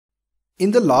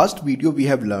In the last video, we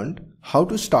have learned how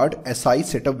to start SI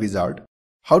setup wizard,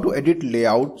 how to edit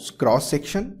layouts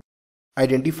cross-section,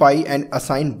 identify and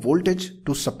assign voltage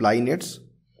to supply nets.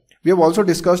 We have also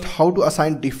discussed how to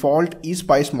assign default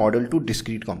eSpice model to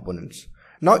discrete components.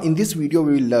 Now in this video,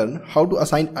 we will learn how to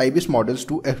assign IBIS models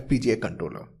to FPGA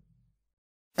controller.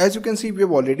 As you can see, we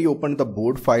have already opened the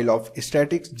board file of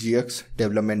Statics GX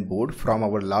development board from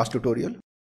our last tutorial.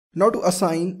 Now to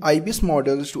assign IBIS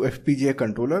models to FPGA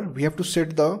controller, we have to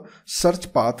set the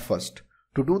search path first.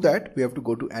 To do that, we have to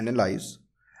go to Analyze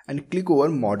and click over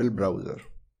Model Browser.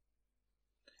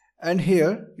 And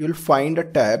here you'll find a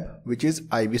tab which is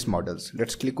IBIS models.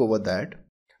 Let's click over that.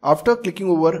 After clicking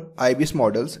over IBIS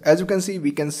models, as you can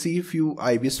see few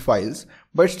IBIS files,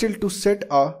 but still to set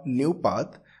a new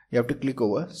path, you have to click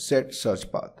over Set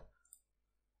Search Path.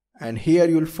 And here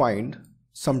you'll find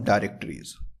some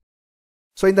directories.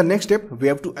 So in the next step, we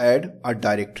have to add a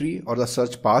directory or the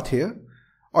search path here,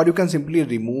 or you can simply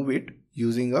remove it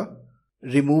using a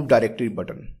Remove Directory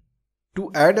button. To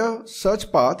add a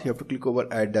search path, you have to click over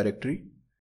Add Directory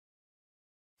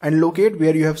and locate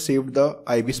where you have saved the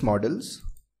IBIS models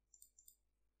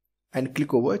and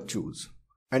click over Choose.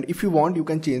 And if you want, you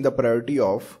can change the priority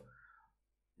of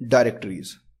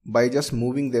directories by just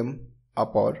moving them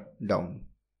up or down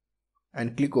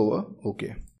and click over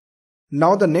OK.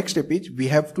 Now the next step is we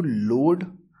have to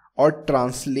load or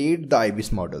translate the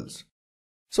IBIS models.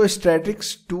 So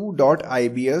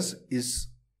statics2.ibis is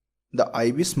the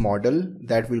IBIS model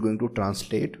that we're going to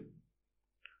translate.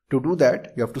 To do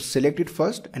that, you have to select it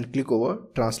first and click over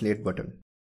Translate button.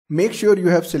 Make sure you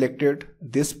have selected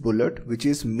this bullet, which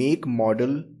is Make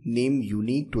Model Name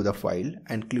Unique to the file,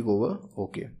 and click over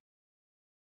OK.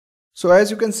 So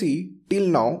as you can see, till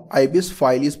now IBIS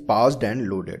file is parsed and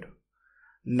loaded.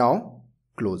 Now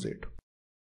close it.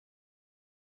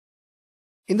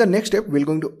 In the next step, we're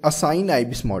going to assign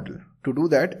IBIS model. To do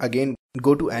that, again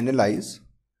go to Analyze,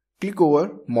 click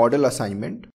over Model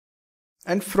Assignment,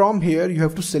 and from here you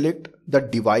have to select the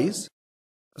device.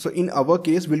 So in our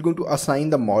case, we're going to assign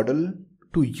the model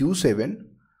to U7,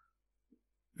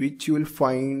 which you will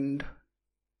find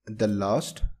the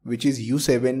last, which is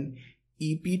U7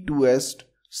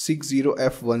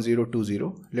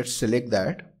 EP2S60F1020. Let's select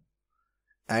that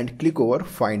and click over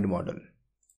Find Model.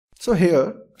 So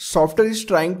here software is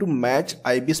trying to match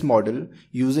IBIS model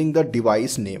using the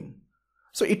device name.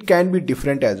 So it can be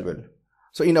different as well.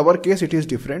 So in our case it is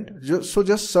different. So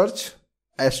just search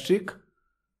asterisk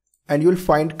and you will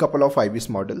find couple of IBIS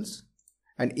models,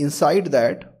 and inside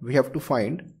that we have to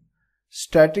find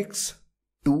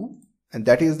Statics2, and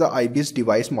that is the IBIS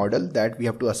device model that we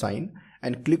have to assign,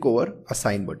 and click over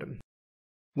Assign button.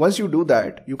 Once you do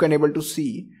that, you can able to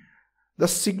see the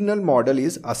signal model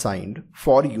is assigned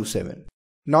for U7.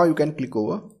 Now you can click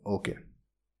over OK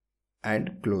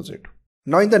and close it.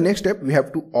 Now in the next step, we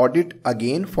have to audit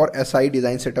again for SI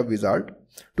Design Setup Wizard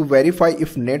to verify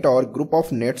if net or group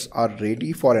of nets are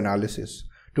ready for analysis.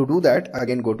 To do that,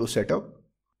 again go to Setup,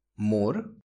 More,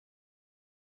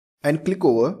 and click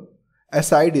over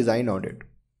SI Design Audit.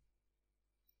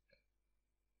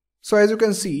 So as you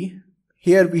can see,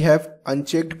 here we have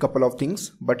unchecked couple of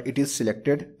things, but it is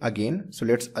selected again. So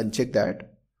let's uncheck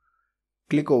that.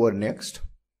 Click over Next.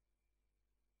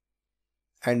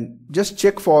 And just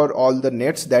check for all the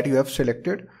nets that you have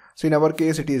selected. So in our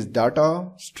case, it is data,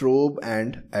 strobe,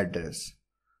 and address.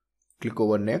 Click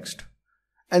over Next.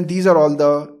 And these are all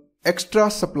the extra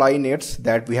supply nets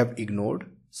that we have ignored.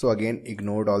 So again,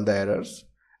 ignored all the errors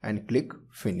and click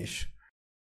Finish.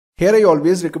 Here I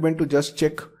always recommend to just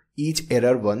check each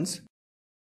error once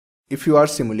if you are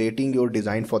simulating your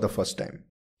design for the first time.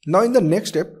 Now in the next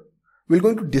step, we're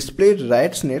going to display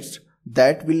Ratnests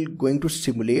that will going to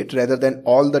simulate rather than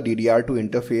all the DDR2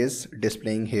 interface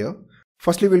displaying here.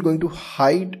 Firstly, we're going to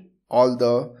hide all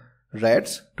the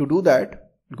rats. To do that,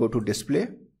 go to Display,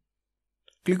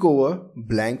 click over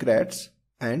Blank Rats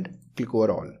and click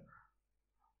over All.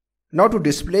 Now to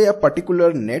display a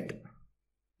particular net,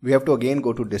 we have to again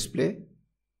go to Display,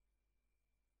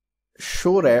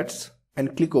 Show Rats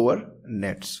and click over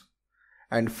Nets.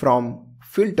 And from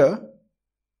Filter,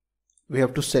 we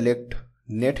have to select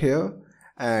Net here,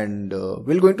 and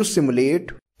we're going to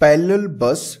simulate parallel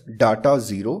bus data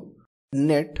 0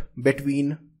 net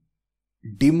between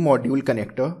DIMM module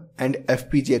connector and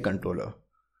FPGA controller.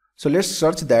 So let's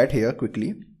search that here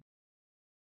quickly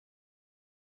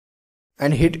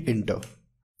and hit Enter.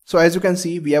 So as you can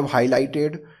see, we have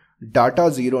highlighted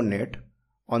data 0 net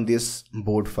on this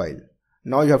board file.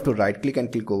 Now you have to right click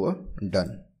and click over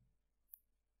Done.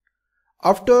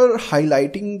 After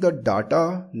highlighting the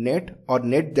data net or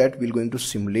net that we're going to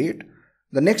simulate,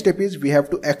 The next step is we have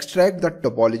to extract the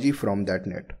topology from that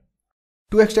net.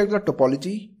 To extract the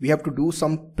topology, we have to do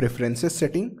some preferences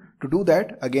setting. To do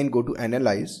that, again go to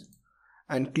Analyze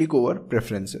and click over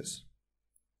Preferences.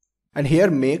 And here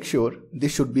make sure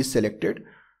this should be selected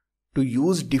to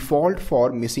use default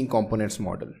for missing components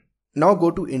model. Now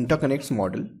go to Interconnects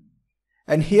model,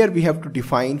 and here we have to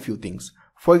define few things.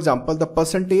 For example, the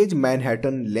percentage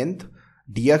Manhattan length,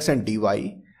 dx and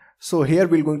dy. So here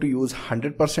we're going to use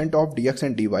 100% of dx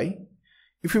and dy.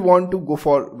 If you want to go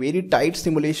for very tight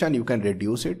simulation, you can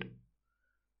reduce it.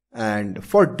 And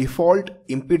for default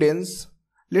impedance,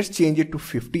 let's change it to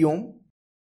 50 ohm.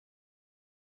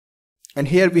 And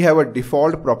here we have a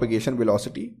default propagation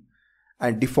velocity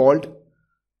and default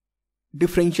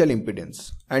differential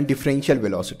impedance and differential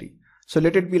velocity. So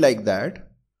let it be like that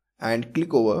and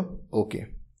click over OK.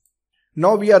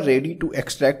 Now we are ready to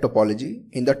extract topology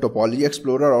in the Topology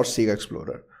Explorer or SIG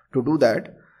Explorer. To do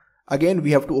that, again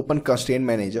we have to open Constraint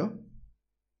Manager,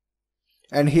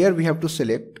 and here we have to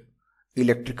select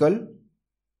Electrical,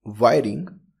 Wiring,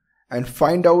 and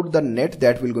find out the net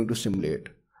that we're going to simulate.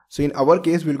 So in our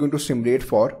case, we're going to simulate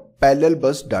for parallel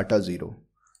bus data 0.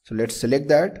 So let's select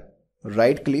that,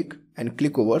 right click and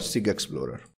click over SIG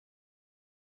Explorer.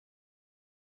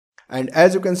 And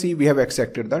as you can see, we have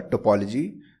extracted the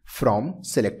topology from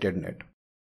selected net.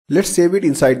 Let's save it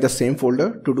inside the same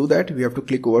folder. To do that, we have to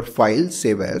click over File,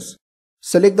 Save As.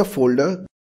 Select the folder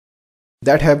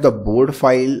that have the board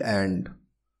file and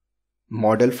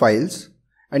model files,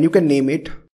 and you can name it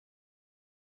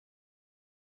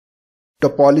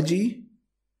topology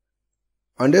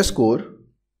 _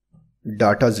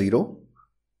 data 0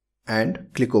 and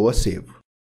click over Save.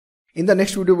 In the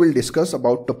next video, we'll discuss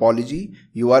about topology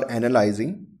you are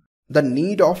analyzing, the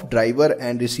need of driver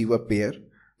and receiver pair.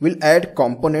 We'll add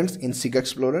components in SIG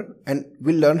Explorer and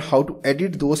we'll learn how to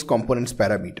edit those components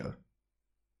parameter.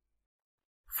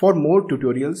 For more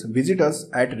tutorials, visit us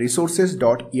at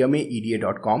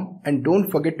resources.emaeda.com and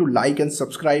don't forget to like and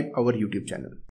subscribe our YouTube channel.